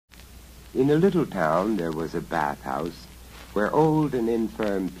In a little town there was a bathhouse where old and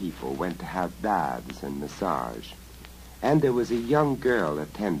infirm people went to have baths and massage. And there was a young girl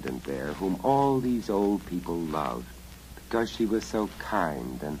attendant there whom all these old people loved because she was so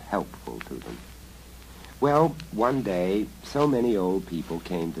kind and helpful to them. Well, one day, so many old people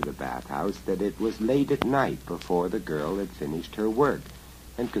came to the bathhouse that it was late at night before the girl had finished her work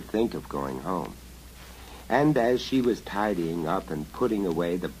and could think of going home. And as she was tidying up and putting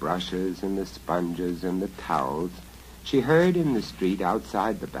away the brushes and the sponges and the towels, she heard in the street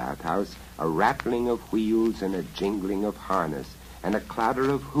outside the bathhouse a rattling of wheels and a jingling of harness and a clatter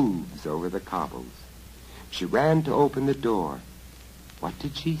of hooves over the cobbles. She ran to open the door. What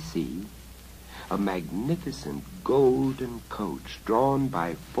did she see? A magnificent golden coach drawn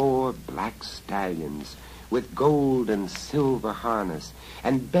by 4 black stallions with gold and silver harness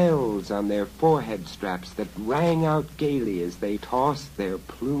and bells on their forehead straps that rang out gaily as they tossed their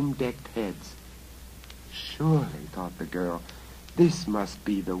plume-decked heads. Surely, thought the girl, this must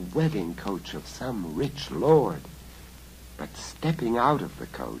be the wedding coach of some rich lord. But stepping out of the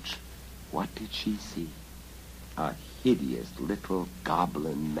coach, what did she see? A hideous little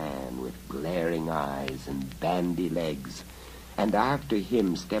goblin man with glaring eyes and bandy legs, and after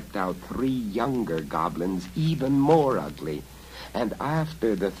him stepped out 3 younger goblins even more ugly, and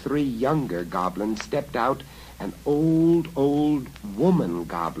after the 3 younger goblins stepped out an old woman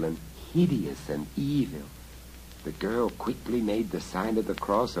goblin, hideous and evil. The girl quickly made the sign of the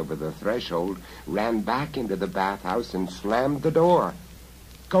cross over the threshold, ran back into the bathhouse, and slammed the door.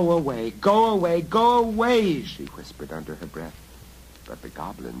 "Go away, go away, go away," she whispered under her breath. But the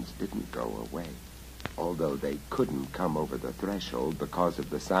goblins didn't go away, although they couldn't come over the threshold because of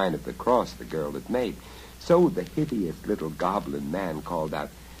the sign of the cross the girl had made. So the hideous little goblin man called out,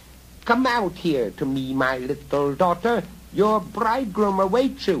 "Come out here to me, my little daughter. Your bridegroom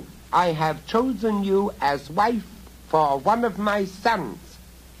awaits you. I have chosen you as wife for one of my sons."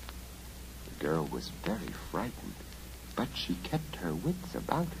 The girl was very frightened, but she kept her wits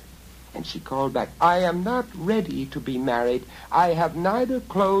about her, and she called back, "I am not ready to be married. I have neither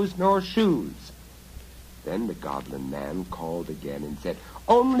clothes nor shoes." Then the goblin man called again and said,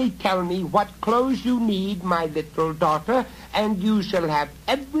 "Only tell me what clothes you need, my little daughter, and you shall have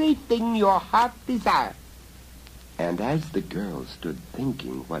everything your heart desires." And as the girl stood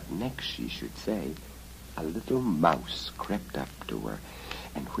thinking what next she should say, a little mouse crept up to her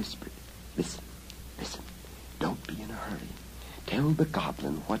and whispered, "Listen, listen, don't be in a hurry. Tell the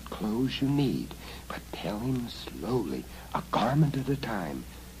goblin what clothes you need, but tell him slowly, a garment at a time,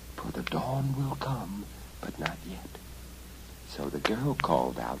 for the dawn will come, but not yet." So the girl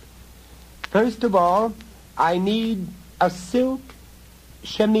called out, "First of all, I need a silk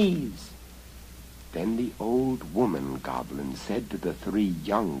chemise." Then the old woman goblin said to the 3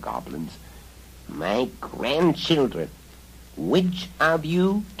 young goblins, "My grandchildren, which of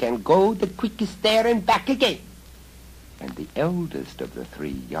you can go the quickest there and back again?" And the eldest of the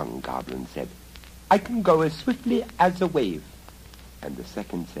 3 young goblins said, "I can go as swiftly as a wave." And the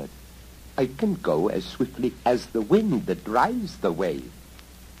second said, "I can go as swiftly as the wind that drives the wave."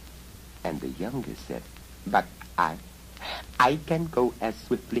 And the youngest said, "But I can go as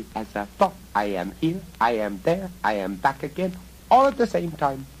swiftly as a thought. I am here, I am there, I am back again, all at the same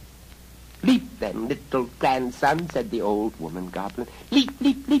time." "Leap then, little grandson," said the old woman goblin. "Leap,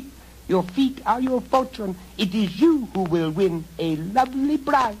 leap, leap. Your feet are your fortune. It is you who will win a lovely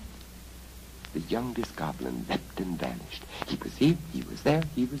bride." The youngest goblin leapt and vanished. He was here, he was there,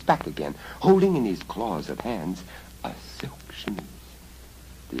 he was back again, holding in his claws of hands a silk chemise.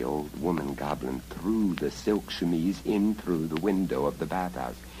 The old woman goblin threw the silk chemise in through the window of the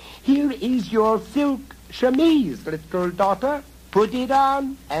bathhouse. "Here is your silk chemise, little daughter. Put it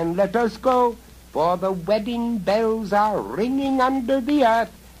on and let us go, for the wedding bells are ringing under the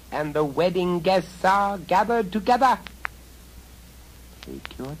earth, and the wedding guests are gathered together."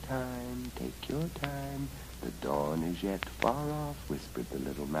 "Take your time, take your time. The dawn is yet far off," whispered the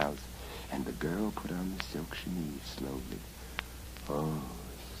little mouse, and the girl put on the silk chemise slowly. Oh,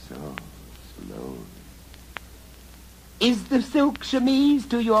 so slowly. "Is the silk chemise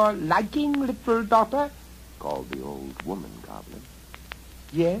to your liking, little daughter?" called the old woman goblin.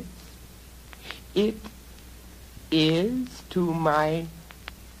 "Yes, it is to my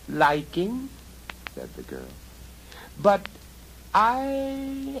liking," said the girl. "But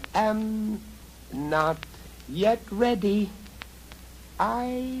I am not yet ready.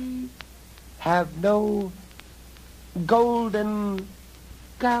 I have no golden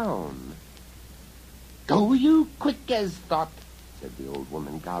gown." "Go you quick as thought," said the old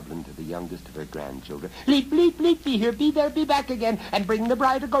woman goblin to the youngest of her grandchildren. "Leap, leap, leap, be here, be there, be back again, and bring the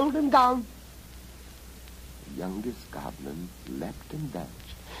bride a golden gown." The youngest goblin leapt and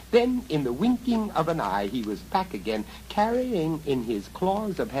vanished. Then, in the winking of an eye, he was back again, carrying in his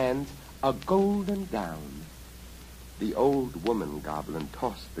claws of hands a golden gown. The old woman goblin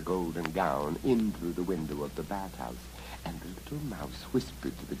tossed the golden gown in through the window of the bathhouse, and the little mouse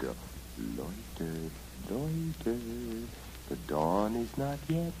whispered to the girl, "Loiter, loiter, the dawn is not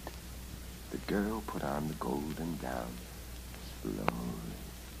yet." The girl put on the golden gown, slowly,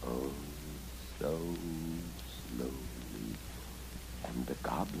 oh, so slowly, and the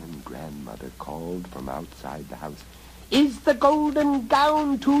goblin grandmother called from outside the house, "Is the golden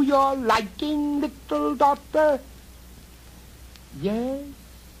gown to your liking, little daughter?" "Yes,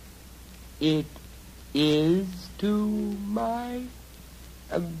 it is to my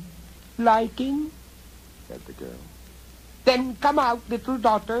liking," said the girl. "Then come out, little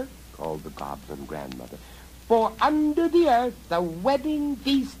daughter," called the goblin grandmother, "for under the earth the wedding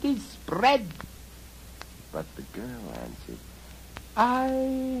feast is spread." But the girl answered,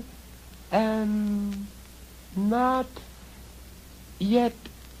 "I am not yet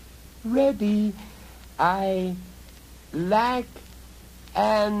ready. I lack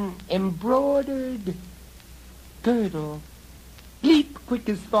an embroidered girdle." "Leap, quick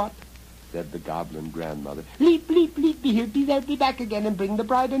as thought," said the goblin grandmother. "Leap, leap, leap, be here, be there, be back again, and bring the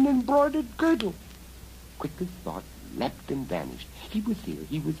bride an embroidered girdle." Quick as thought leapt and vanished. He was here,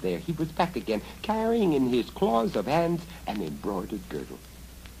 he was there, he was back again, carrying in his claws of hands an embroidered girdle.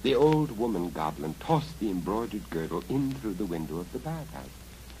 The old woman goblin tossed the embroidered girdle in through the window of the bathhouse.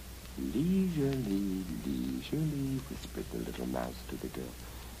 "Leisurely, leisurely," whispered the little mouse to the girl.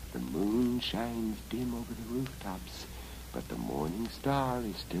 "The moon shines dim over the rooftops, but the morning star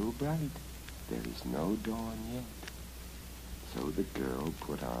is still bright. There is no dawn yet." So the girl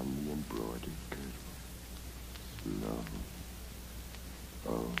put on the embroidered girdle. Slow,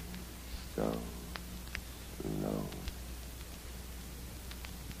 oh, so slow.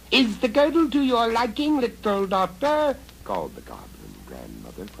 "Is the girdle to your liking, little daughter?" called the goblin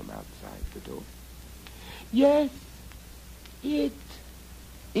grandmother from outside the door. "Yes, it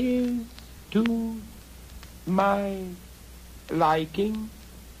is to my liking,"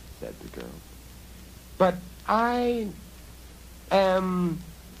 said the girl. "But I am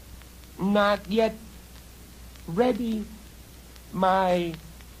not yet ready. My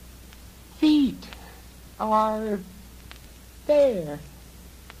feet are bare.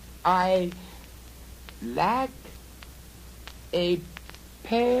 I lack a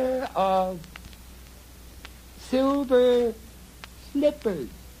pair of silver slippers."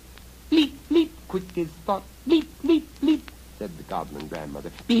 "Leap, leap, quick as thought, leap, leap, leap," said the goblin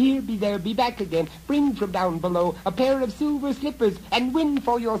grandmother. "Be here, be there, be back again. Bring from down below a pair of silver slippers, and win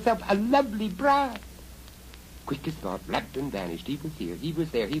for yourself a lovely bride." Quick as thought leapt and vanished. He was here, he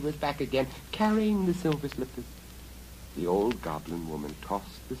was there, he was back again, carrying the silver slippers. The old goblin woman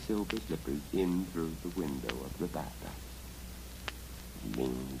tossed the silver slippers in through the window of the bathhouse.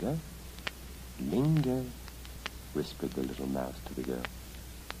 "Linger, linger," whispered the little mouse to the girl.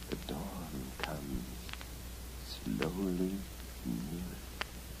 "The dawn comes slowly nearer."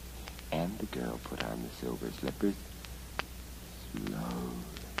 And the girl put on the silver slippers slowly,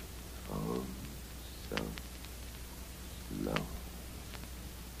 oh, so slow.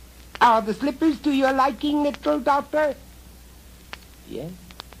 "Are the slippers to your liking, little daughter?" "Yes,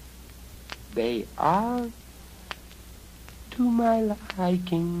 they are to my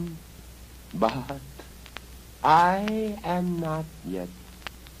liking, but I am not yet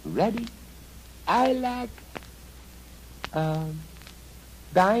ready. I lack a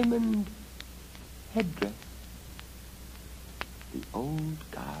diamond headdress." The old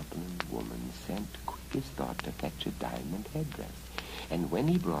goblin woman sent quick as thought to fetch a diamond headdress, and when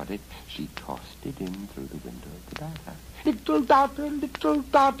he brought it, she tossed it in through the window of the bathhouse. Little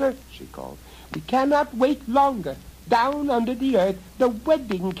daughter," she called, "we cannot wait longer. Down under the earth, the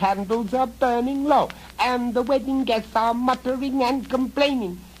wedding candles are burning low, and the wedding guests are muttering and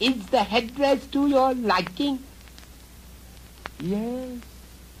complaining. Is the headdress to your liking?" "Yes,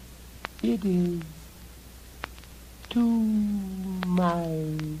 it is to my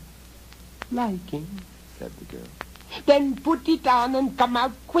liking," said the girl. "Then put it on and come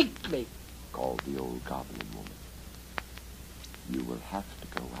out quickly," called the old goblin woman. "You will have to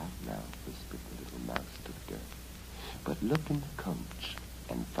go out now," whispered the little mouse to the girl. "But look in the coach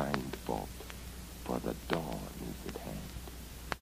and find fault, for the dawn is at hand."